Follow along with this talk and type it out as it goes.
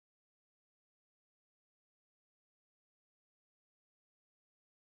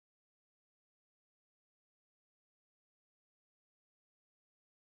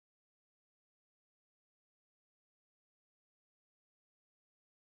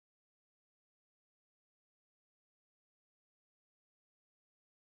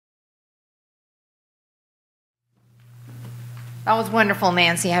That was wonderful,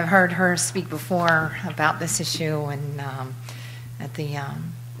 Nancy. I've heard her speak before about this issue and at the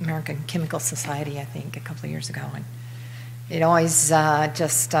American Chemical Society, I think, a couple of years ago. And it always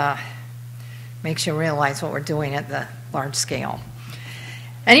just makes you realize what we're doing at the large scale.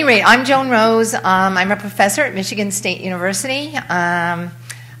 At any rate, I'm Joan Rose. I'm a professor at Michigan State University.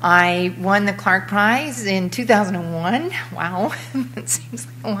 I won the Clarke Prize in 2001. Wow, it seems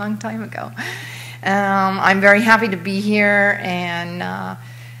like a long time ago. I'm very happy to be here and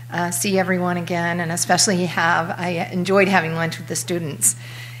see everyone again, and especially I enjoyed having lunch with the students.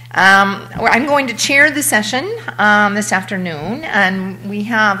 I'm going to chair the session this afternoon, and we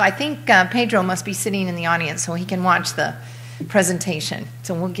have, I think Pedro must be sitting in the audience so he can watch the presentation,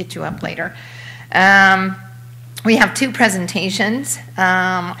 so we'll get you up later. We have two presentations,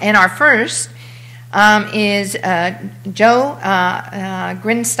 and our first is Joe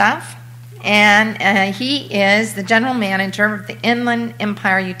Grindstaff, and he is the general manager of the Inland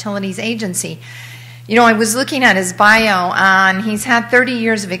Empire Utilities Agency. You know, I was looking at his bio, and he's had 30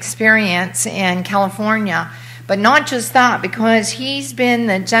 years of experience in California, but not just that, because he's been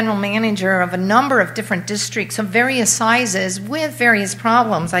the general manager of a number of different districts of various sizes with various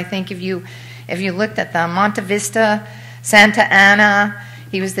problems. I think if you looked at the Monte Vista, Santa Ana,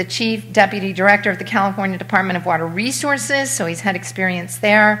 he was the chief deputy director of the California Department of Water Resources, so he's had experience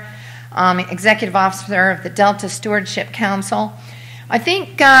there. Executive officer of the Delta Stewardship Council. I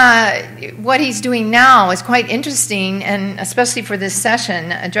think what he's doing now is quite interesting, and especially for this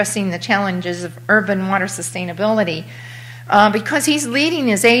session, addressing the challenges of urban water sustainability, because he's leading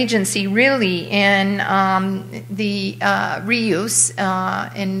his agency really in the reuse,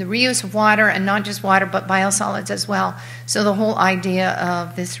 of water, and not just water, but biosolids as well. So the whole idea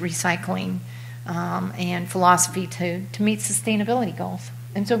of this recycling and philosophy to meet sustainability goals.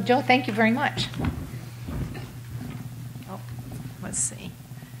 And so, Joe, thank you very much. Oh, let's see.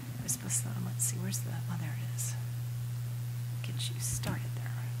 Let's see, where's the, oh, there it is. Get you started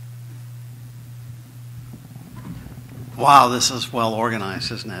there. Wow, this is well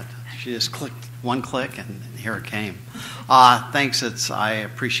organized, isn't it? She just clicked one click and here it came. Thanks, I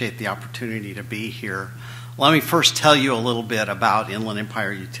appreciate the opportunity to be here. Let me first tell you a little bit about Inland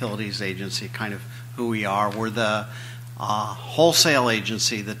Empire Utilities Agency, kind of who we are. We're the wholesale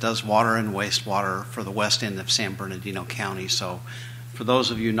agency that does water and wastewater for the west end of San Bernardino County. So for those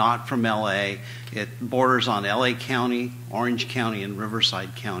of you not from LA, it borders on LA County, Orange County, and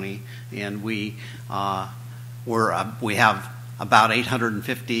Riverside County, and we have about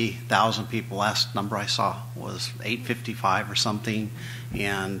 850,000 people. Last number I saw was 855 or something,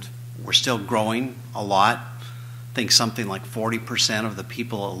 and we're still growing a lot. I think something like 40% of the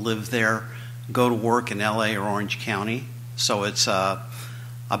people that live there go to work in LA or Orange County. So it's a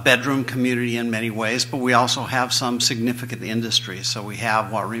bedroom community in many ways, but we also have some significant industries. So we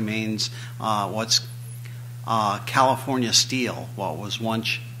have what remains what's California Steel, what was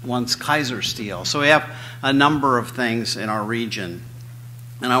once Kaiser Steel. So we have a number of things in our region.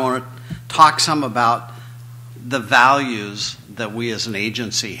 And I want to talk some about the values that we as an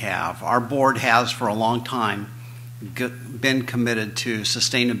agency have. Our board has for a long time been committed to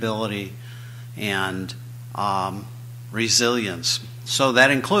sustainability and resilience. So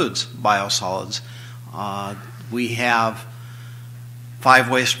that includes biosolids. We have 5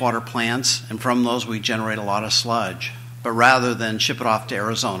 wastewater plants, and from those we generate a lot of sludge. But rather than ship it off to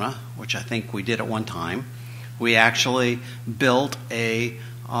Arizona, which I think we did at one time, we actually built a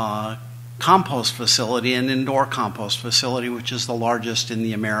compost facility, an indoor compost facility, which is the largest in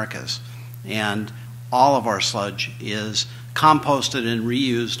the Americas. And all of our sludge is composted and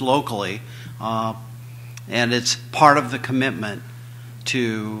reused locally. And it's part of the commitment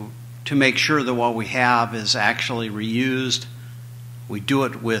to make sure that what we have is actually reused. We do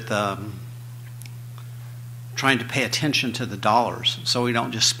it with trying to pay attention to the dollars, so we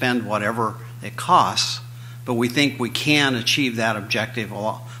don't just spend whatever it costs, but we think we can achieve that objective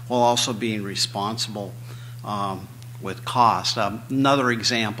while also being responsible with cost. Another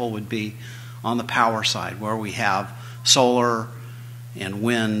example would be on the power side, where we have solar and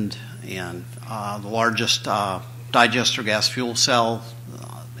wind and the largest digester gas fuel cell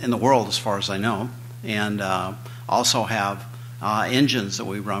in the world, as far as I know, and also have engines that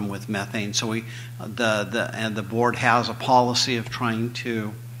we run with methane. So the board has a policy of trying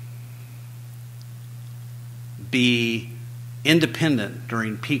to be independent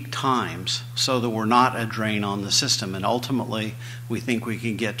during peak times so that we're not a drain on the system. And ultimately, we think we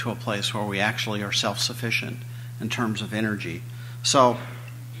can get to a place where we actually are self-sufficient in terms of energy. So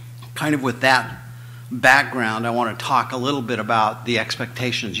kind of with that background, I want to talk a little bit about the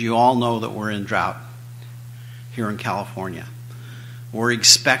expectations. You all know that we're in drought here in California. We're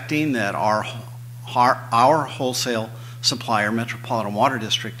expecting that our wholesale supplier, Metropolitan Water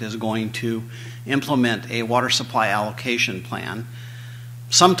District, is going to implement a water supply allocation plan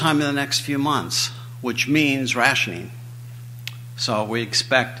sometime in the next few months, which means rationing. So we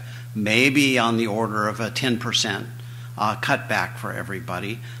expect maybe on the order of a 10% cutback for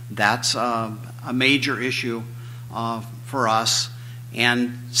everybody. That's a major issue for us,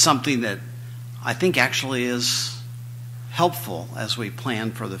 and something that I think actually is helpful as we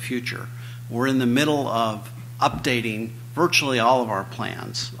plan for the future. We're in the middle of updating virtually all of our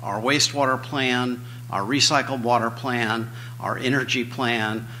plans, our wastewater plan, our recycled water plan, our energy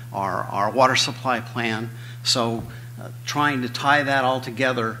plan, our water supply plan. So trying to tie that all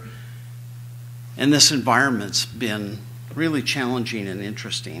together in this environment's been really challenging and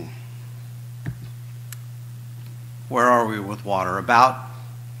interesting. Where are we with water? About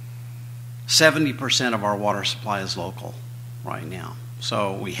 70% of our water supply is local right now.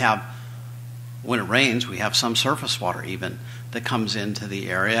 So we have, when it rains, we have some surface water even that comes into the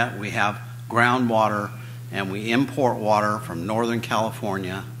area. We have groundwater, and we import water from Northern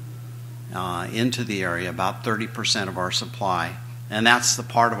California into the area, about 30% of our supply. And that's the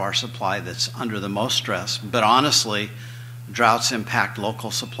part of our supply that's under the most stress. But honestly, droughts impact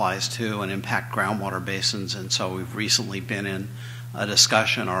local supplies too and impact groundwater basins. And so we've recently been in a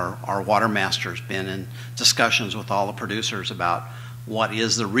discussion, our water master's been in discussions with all the producers about what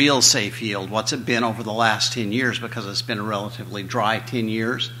is the real safe yield, what's it been over the last 10 years, because it's been a relatively dry 10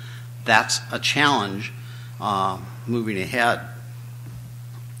 years. That's a challenge moving ahead.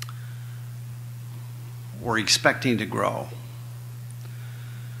 We're expecting to grow.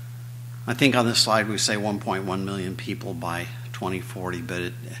 I think on this slide we say 1.1 million people by 2040,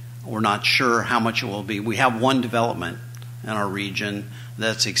 but we're not sure how much it will be. We have one development in our region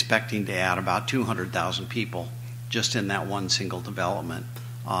that's expecting to add about 200,000 people just in that one single development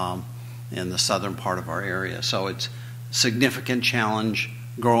in the southern part of our area. So it's a significant challenge,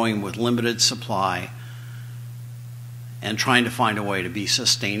 growing with limited supply and trying to find a way to be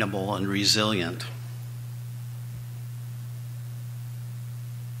sustainable and resilient.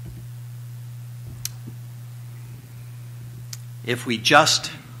 If we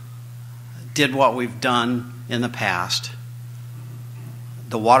just did what we've done in the past,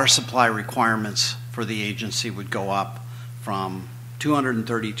 the water supply requirements for the agency would go up from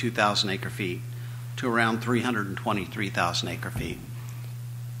 232,000 acre feet to around 323,000 acre feet.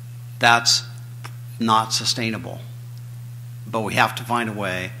 That's not sustainable. But we have to find a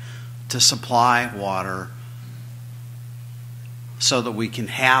way to supply water so that we can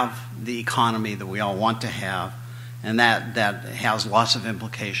have the economy that we all want to have, and that has lots of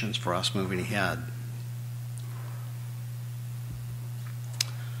implications for us moving ahead.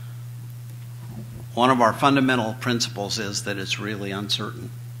 One of our fundamental principles is that it's really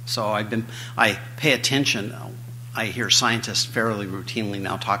uncertain. So I pay attention. I hear scientists fairly routinely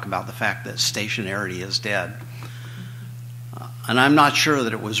now talk about the fact that stationarity is dead. And I'm not sure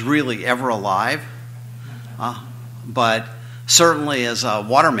that it was really ever alive, but certainly as a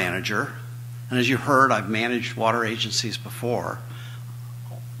water manager, and as you heard, I've managed water agencies before,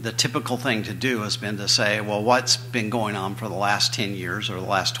 the typical thing to do has been to say, well, what's been going on for the last 10 years or the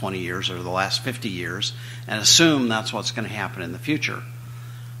last 20 years or the last 50 years, and assume that's what's going to happen in the future.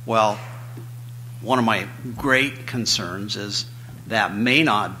 Well, one of my great concerns is that may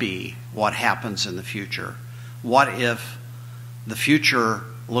not be what happens in the future. What if the future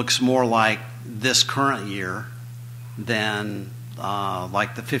looks more like this current year than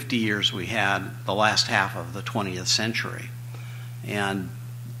like the 50 years we had the last half of the 20th century? And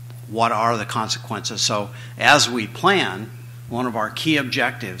what are the consequences? So as we plan, one of our key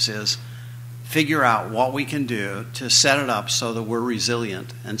objectives is figure out what we can do to set it up so that we're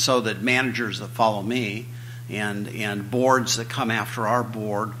resilient, and so that managers that follow me and boards that come after our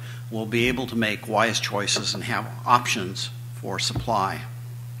board will be able to make wise choices and have options for supply.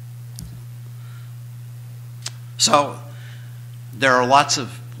 So there are lots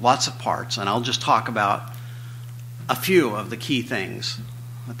of parts, and I'll just talk about a few of the key things.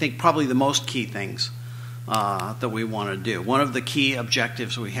 I think probably the most key things that we want to do. One of the key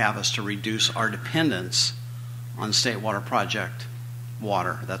objectives we have is to reduce our dependence on State Water Project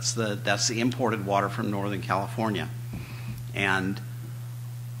water. That's the imported water from Northern California. And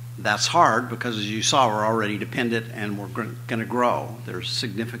that's hard because, as you saw, we're already dependent and we're going to grow. There's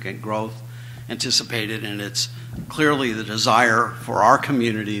significant growth anticipated, and it's clearly the desire for our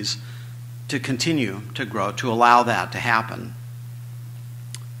communities to continue to grow, to allow that to happen.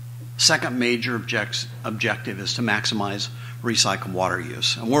 Second major objective is to maximize recycled water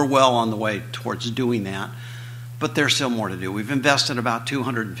use. And we're well on the way towards doing that. but there's still more to do. We've invested about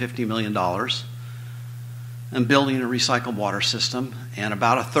 $250 million in building a recycled water system, and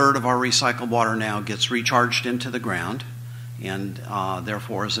about a third of our recycled water now gets recharged into the ground and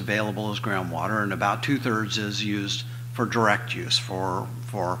therefore is available as groundwater, and about 2/3 is used for direct use.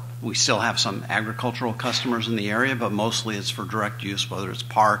 We still have some agricultural customers in the area, but mostly it's for direct use, whether it's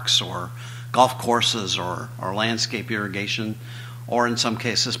parks or golf courses or landscape irrigation, or in some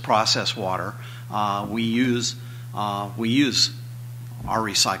cases processed water. We use our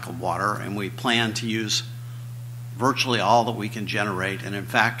recycled water, and we plan to use virtually all that we can generate, and in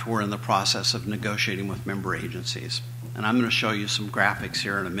fact we're in the process of negotiating with member agencies. And I'm going to show you some graphics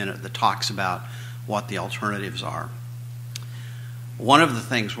here in a minute that talks about what the alternatives are. One of the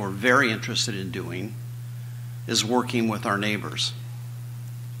things we're very interested in doing is working with our neighbors.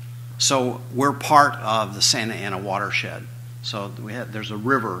 So we're part of the Santa Ana watershed. So there's a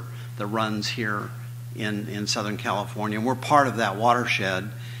river that runs here in Southern California, and we're part of that watershed,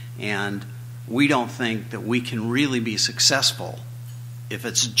 and we don't think that we can really be successful if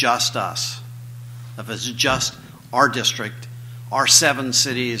it's just us, if it's just our district, our 7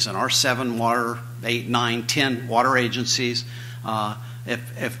 cities, and our 7 water, 8, 9, 10 water agencies.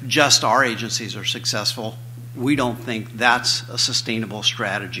 If just our agencies are successful, we don't think that's a sustainable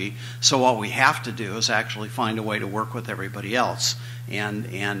strategy. So what we have to do is actually find a way to work with everybody else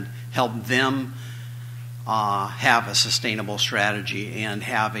and help them have a sustainable strategy and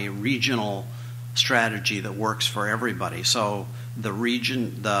have a regional strategy that works for everybody. So the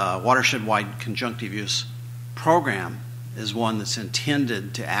watershed-wide conjunctive use program is one that's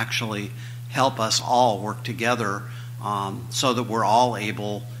intended to actually help us all work together so that we're all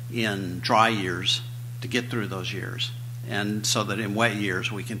able in dry years to get through those years, and so that in wet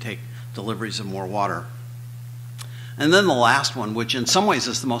years we can take deliveries of more water. And then the last one, which in some ways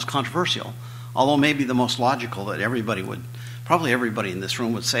is the most controversial, although maybe the most logical, that probably everybody in this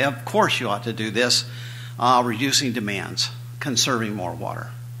room would say, of course you ought to do this, reducing demands, conserving more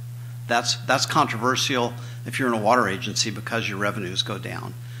water. That's controversial if you're in a water agency because your revenues go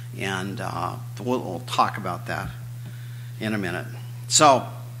down. And we'll talk about that in a minute. So,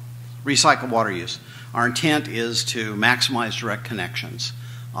 recycled water use. Our intent is to maximize direct connections,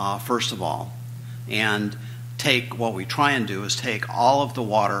 first of all, and what we try and do is take all of the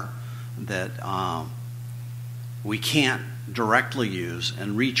water that we can't directly use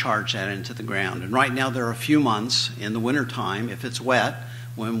and recharge that into the ground. And right now there are a few months in the wintertime, if it's wet,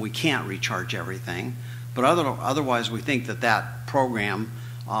 when we can't recharge everything. But otherwise we think that program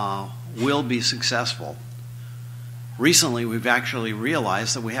will be successful. Recently we've actually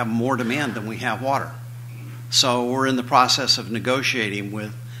realized that we have more demand than we have water. So we're in the process of negotiating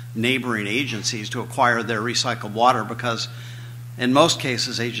with neighboring agencies to acquire their recycled water, because in most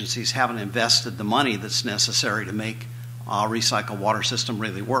cases agencies haven't invested the money that's necessary to make a recycled water system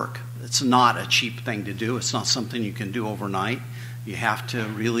really work. It's not a cheap thing to do. It's not something you can do overnight. You have to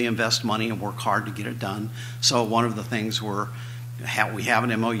really invest money and work hard to get it done. So one of the things we have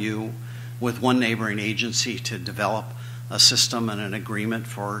an MOU with one neighboring agency to develop a system and an agreement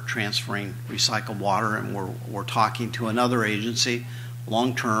for transferring recycled water, and we're talking to another agency.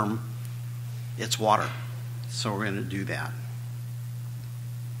 Long term, it's water, so we're going to do that.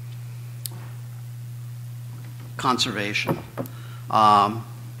 Conservation.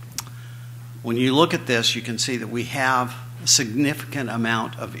 When you look at this, you can see that we have a significant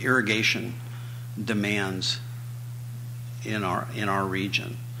amount of irrigation demands in our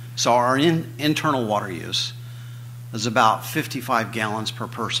region. So our internal water use is about 55 gallons per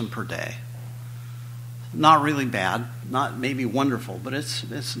person per day. Not really bad, not maybe wonderful, but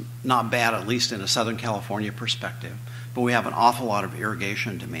it's not bad, at least in a Southern California perspective. But we have an awful lot of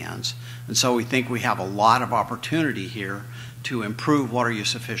irrigation demands. And so we think we have a lot of opportunity here to improve water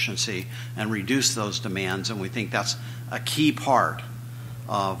use efficiency and reduce those demands, and we think that's a key part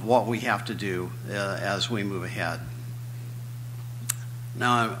of what we have to do as we move ahead.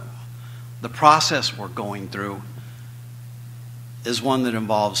 Now, the process we're going through is one that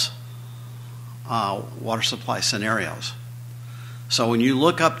involves water supply scenarios. So when you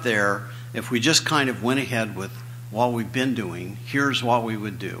look up there, if we just kind of went ahead with what we've been doing, here's what we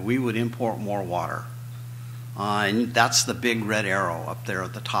would do. We would import more water. And that's the big red arrow up there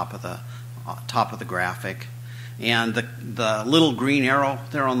at the top of the graphic. And the little green arrow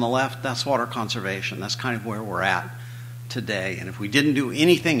there on the left, that's water conservation. That's kind of where we're at today. And if we didn't do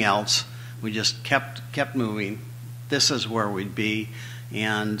anything else, we just kept moving, this is where we'd be.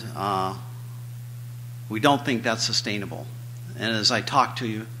 And we don't think that's sustainable. And as I talked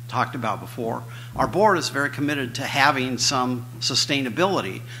about before, our board is very committed to having some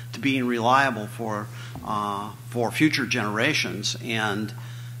sustainability, to being reliable for for future generations. And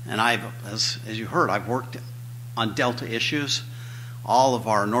I've, as you heard, I've worked on Delta issues. All of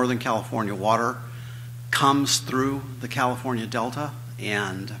our Northern California water comes through the California Delta,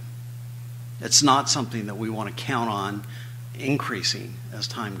 and it's not something that we want to count on increasing as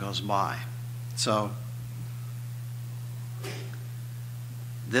time goes by. So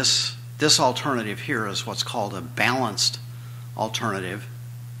this alternative here is what's called a balanced alternative.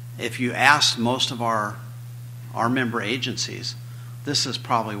 If you asked most of our member agencies, this is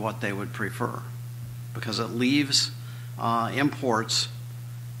probably what they would prefer, because it leaves imports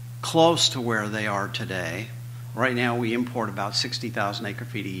close to where they are today. Right now we import about 60,000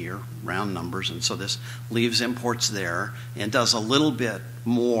 acre-feet a year, round numbers, and so this leaves imports there and does a little bit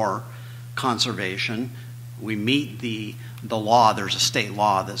more conservation. We meet the law. There's a state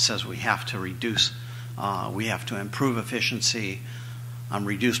law that says we have to reduce, we have to improve efficiency,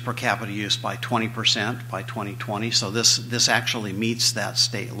 reduce per capita use by 20% by 2020. So this actually meets that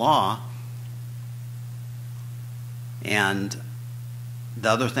state law. And the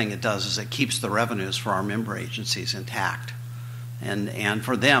other thing it does is it keeps the revenues for our member agencies intact. And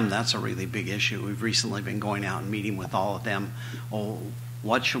for them, that's a really big issue. We've recently been going out and meeting with all of them. Oh,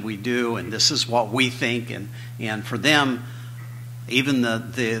 what should we do? And this is what we think. And for them, even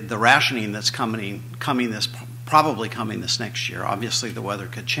the rationing that's probably coming this next year, obviously the weather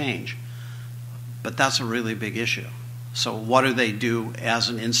could change, but that's a really big issue. So what do they do as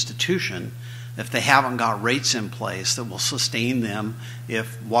an institution if they haven't got rates in place that will sustain them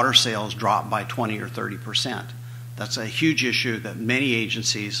if water sales drop by 20 or 30%? That's a huge issue that many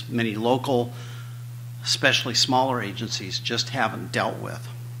agencies, many local, especially smaller agencies, just haven't dealt with.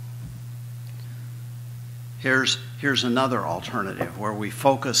 Here's another alternative where we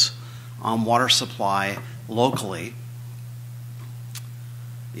focus on water supply locally.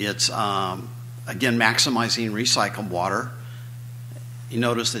 It's, again, maximizing recycled water. You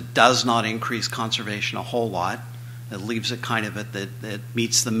notice it does not increase conservation a whole lot. It leaves it kind of at that it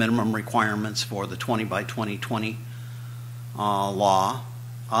meets the minimum requirements for the 20 by 2020 law.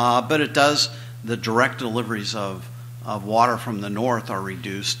 But it does, the direct deliveries of water from the north are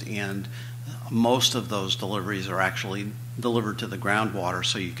reduced, and most of those deliveries are actually delivered to the groundwater,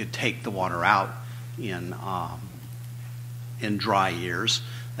 so you could take the water out in dry years.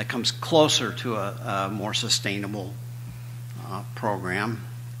 That comes closer to a more sustainable program.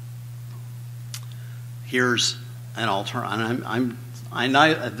 Here's an alternative. I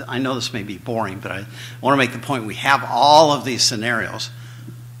know this may be boring, but I want to make the point we have all of these scenarios.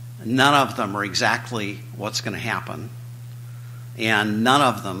 None of them are exactly what's going to happen, and none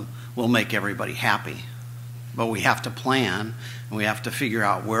of them will make everybody happy. But we have to plan, and we have to figure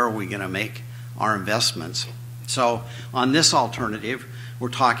out where are we going to make our investments. So on this alternative, we're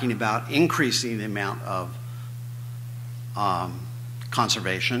talking about increasing the amount of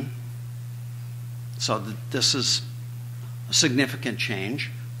conservation. So this is a significant change.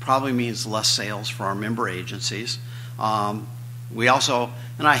 Probably means less sales for our member agencies. We also,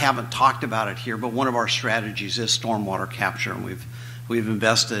 and I haven't talked about it here, but one of our strategies is stormwater capture, and we've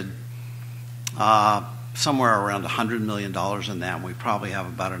invested somewhere around $100 million in that, and we probably have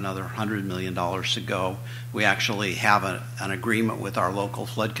about another $100 million to go. We actually have an agreement with our local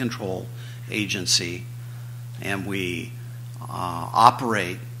flood control agency, and we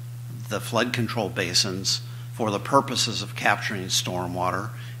operate the flood control basins for the purposes of capturing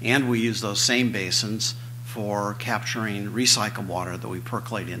stormwater, and we use those same basins for capturing recycled water that we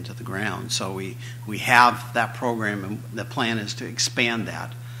percolate into the ground. So we have that program, and the plan is to expand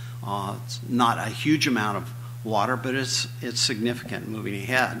that. It's not a huge amount of water, but it's significant moving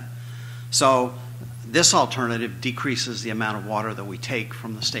ahead. So this alternative decreases the amount of water that we take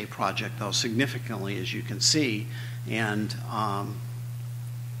from the state project, though, significantly, as you can see. And one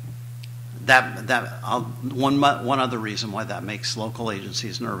other reason why that makes local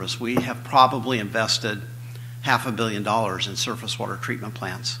agencies nervous, we have probably invested $500 million in surface water treatment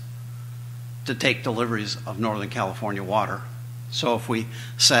plants to take deliveries of Northern California water. So if we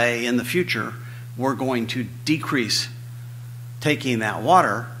say in the future we're going to decrease taking that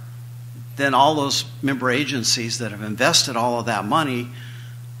water, then all those member agencies that have invested all of that money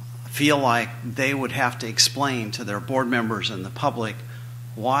feel like they would have to explain to their board members and the public,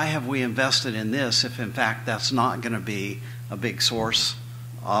 why have we invested in this if in fact that's not going to be a big source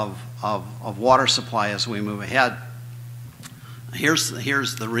of water supply as we move ahead. Here's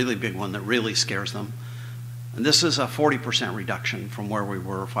the really big one that really scares them. And this is a 40% reduction from where we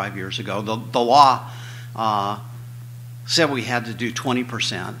were 5 years ago. The law said we had to do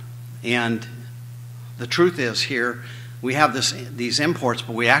 20%. And the truth is here, we have these imports,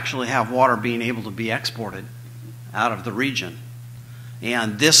 but we actually have water being able to be exported out of the region.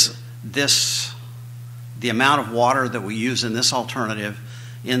 And the amount of water that we use in this alternative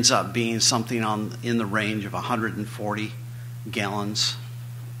ends up being something in the range of 140 gallons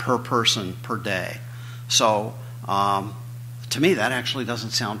per person per day. So to me, that actually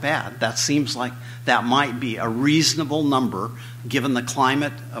doesn't sound bad. That seems like that might be a reasonable number given the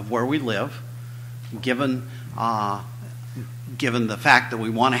climate of where we live, given the fact that we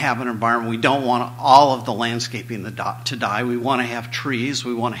want to have an environment. We don't want all of the landscaping to die. We want to have trees.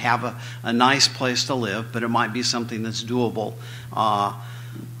 We want to have a nice place to live, but it might be something that's doable.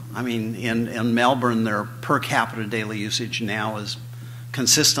 I mean, in Melbourne, their per capita daily usage now is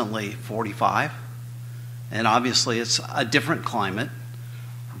consistently 45. And obviously it's a different climate,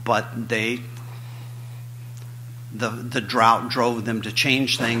 but the drought drove them to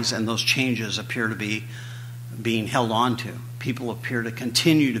change things, and those changes appear to be being held on to. People appear to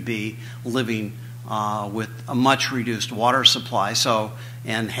continue to be living with a much reduced water supply. So,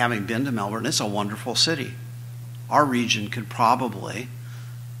 and having been to Melbourne, it's a wonderful city. Our region could probably,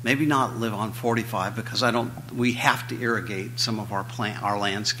 maybe not live on 45 because we have to irrigate some of our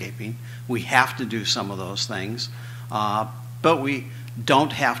landscaping. We have to do some of those things, but we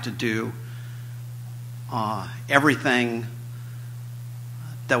don't have to do everything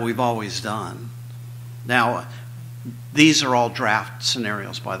that we've always done. Now, these are all draft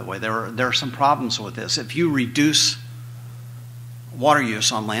scenarios, by the way. There are some problems with this. If you reduce water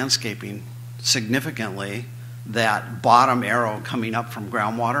use on landscaping significantly, that bottom arrow coming up from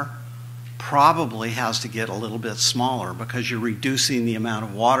groundwater probably has to get a little bit smaller because you're reducing the amount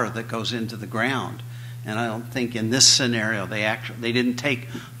of water that goes into the ground. And I don't think in this scenario they didn't take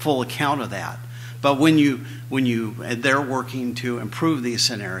full account of that. But they're working to improve these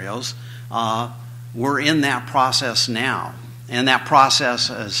scenarios. We're in that process now, and that process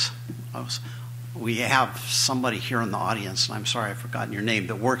is. We have somebody here in the audience, and I'm sorry I've forgotten your name,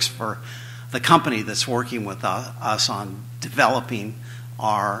 that works for the company that's working with us on developing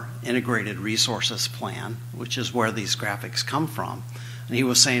our integrated resources plan, which is where these graphics come from. And he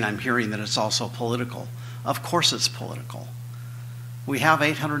was saying, I'm hearing that it's also political. Of course it's political. We have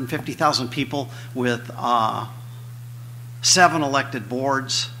 850,000 people with 7 elected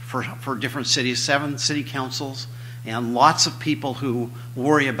boards for different cities, 7 city councils, and lots of people who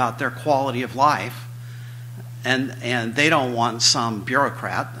worry about their quality of life. And they don't want some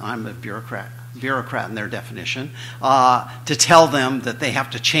bureaucrat, I'm a bureaucrat in their definition, to tell them that they have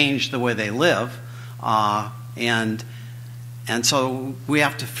to change the way they live. And so we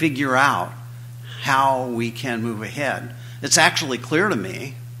have to figure out how we can move ahead. It's actually clear to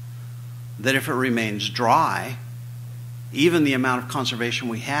me that if it remains dry, even the amount of conservation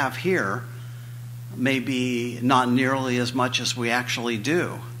we have here may be not nearly as much as we actually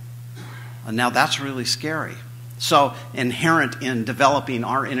do. And now that's really scary. So inherent in developing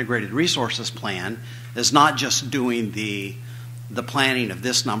our integrated resources plan is not just doing the planning of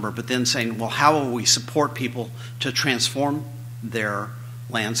this number, but then saying, well, how will we support people to transform their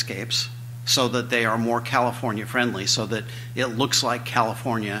landscapes so that they are more California friendly, so that it looks like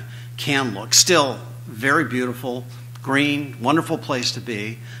California can look. Still very beautiful, green, wonderful place to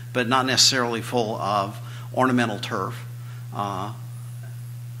be, but not necessarily full of ornamental turf.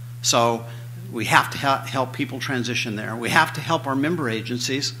 So we have to help people transition there. We have to help our member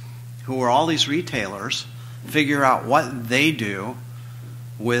agencies, who are all these retailers, figure out what they do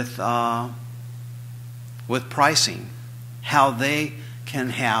with pricing, how they can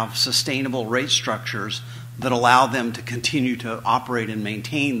have sustainable rate structures that allow them to continue to operate and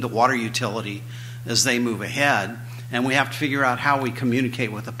maintain the water utility as they move ahead. And we have to figure out how we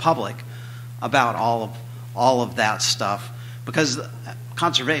communicate with the public about all of that stuff, because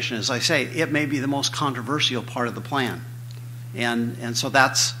conservation, as I say, it may be the most controversial part of the plan, and so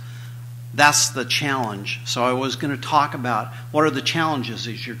that's the challenge. So I was going to talk about what are the challenges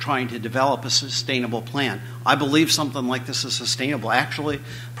as you're trying to develop a sustainable plan. I believe something like this is sustainable. Actually,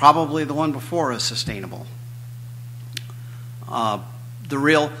 probably the one before is sustainable. The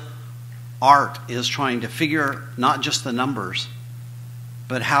real art is trying to figure not just the numbers,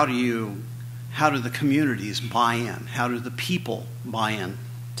 but how do the communities buy in? How do the people buy in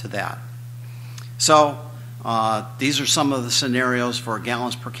to that? So these are some of the scenarios for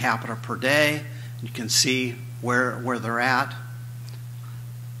gallons per capita per day. You can see where they're at.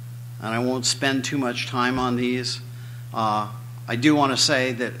 And I won't spend too much time on these. I do want to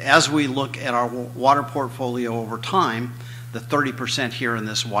say that as we look at our water portfolio over time, the 30% here in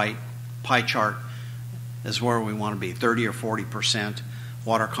this white pie chart is where we want to be, 30 or 40%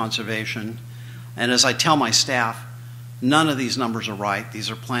 water conservation. And as I tell my staff, None of these numbers are right.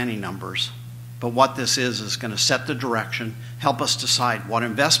 These are planning numbers. But what this is going to set the direction, help us decide what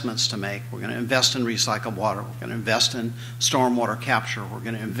investments to make. We're going to invest in recycled water. We're going to invest in stormwater capture. We're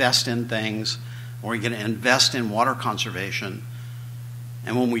going to invest in things. We're going to invest in water conservation.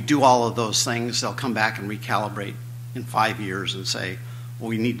 And when we do all of those things, they'll come back and recalibrate in 5 years and say, well,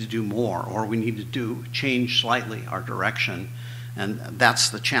 we need to do more, or we need to change slightly our direction. And that's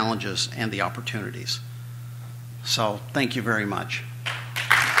the challenges and the opportunities. So thank you very much.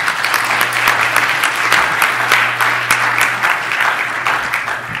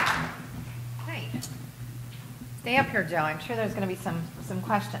 Hey, stay up here, Joe. I'm sure there's going to be some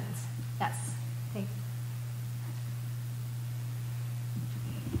questions. Yes. Thanks.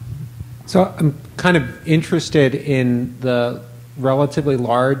 So I'm kind of interested in the relatively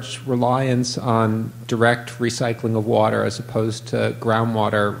large reliance on direct recycling of water as opposed to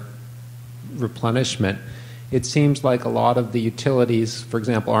groundwater replenishment. It seems like a lot of the utilities, for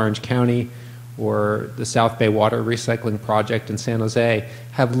example, Orange County or the South Bay Water Recycling Project in San Jose,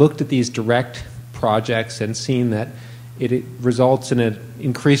 have looked at these direct projects and seen that it results in an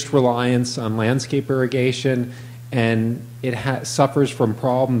increased reliance on landscape irrigation, and it suffers from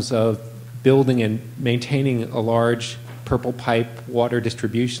problems of building and maintaining a large purple pipe water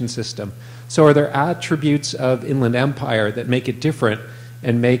distribution system. So are there attributes of Inland Empire that make it different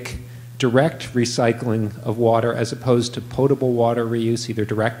and make direct recycling of water as opposed to potable water reuse, either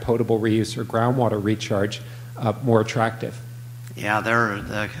direct potable reuse or groundwater recharge, more attractive? Yeah, there are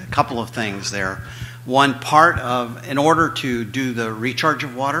a couple of things there. One part of, in order to do the recharge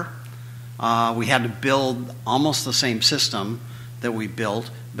of water, we had to build almost the same system that we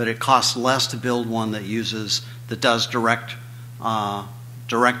built, but it costs less to build one that does direct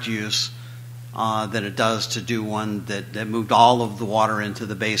use than it does to do one that moved all of the water into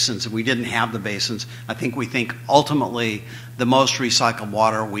the basins. And we didn't have the basins. We think ultimately the most recycled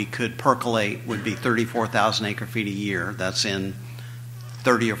water we could percolate would be 34,000 acre feet a year. That's in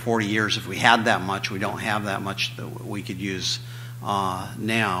 30 or 40 years. If we had that much, we don't have that much that we could use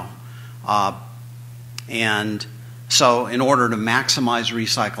now. And so in order to maximize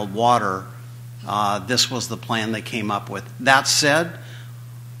recycled water, this was the plan they came up with. That said,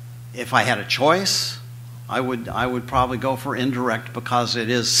 if I had a choice, I would probably go for indirect because it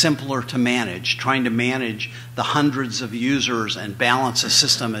is simpler to manage. Trying to manage the hundreds of users and balance a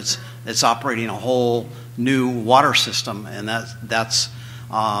system, it's operating a whole new water system, and that's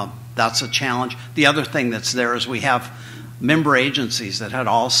a challenge. The other thing that's there is we have member agencies that had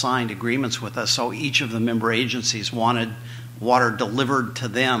all signed agreements with us, so each of the member agencies wanted water delivered to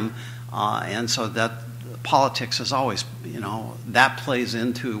them, and so that politics is always, that plays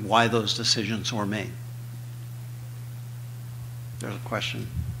into why those decisions were made. There's a question.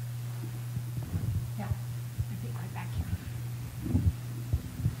 Yeah, I think right back here.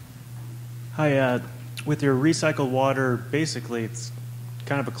 Hi, with your recycled water, basically it's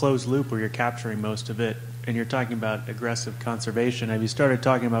kind of a closed loop where you're capturing most of it, and you're talking about aggressive conservation. Have you started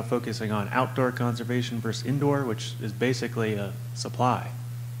talking about focusing on outdoor conservation versus indoor, which is basically a supply?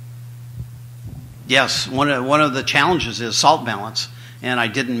 Yes, one of the challenges is salt balance, and I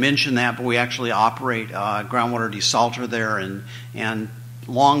didn't mention that, but we actually operate groundwater desalter there, and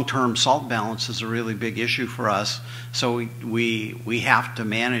long-term salt balance is a really big issue for us. So we have to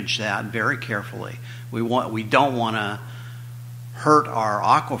manage that very carefully. We don't want to hurt our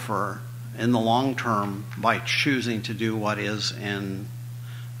aquifer in the long term by choosing to do what is in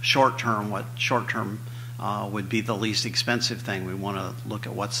short term, what short term would be the least expensive thing. We want to look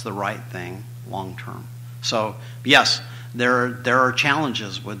at what's the right thing long term. So yes, there are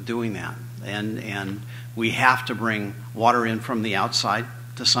challenges with doing that, and we have to bring water in from the outside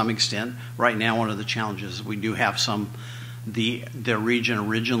to some extent. Right now, one of the challenges we do have the region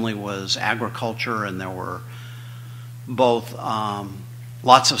originally was agriculture, and there were both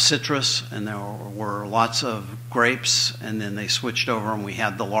lots of citrus and there were lots of grapes, and then they switched over and we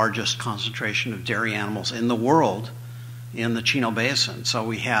had the largest concentration of dairy animals in the world in the Chino Basin. So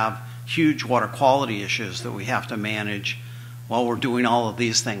we have huge water quality issues that we have to manage while we're doing all of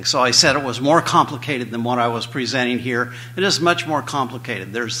these things. So I said it was more complicated than what I was presenting here. It is much more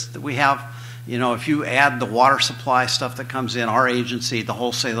complicated. We have, if you add the water supply stuff that comes in, our agency, the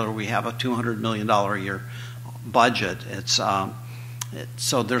wholesaler, we have a $200 million a year budget.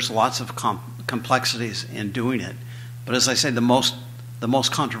 So there's lots of complexities in doing it. But as I say, the most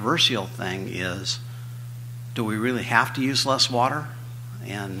controversial thing is, do we really have to use less water?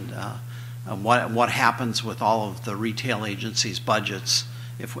 And what happens with all of the retail agencies' budgets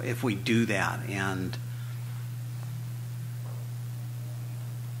if we do that? And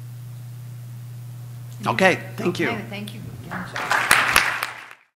Okay, thank you. Okay, thank you. Good job.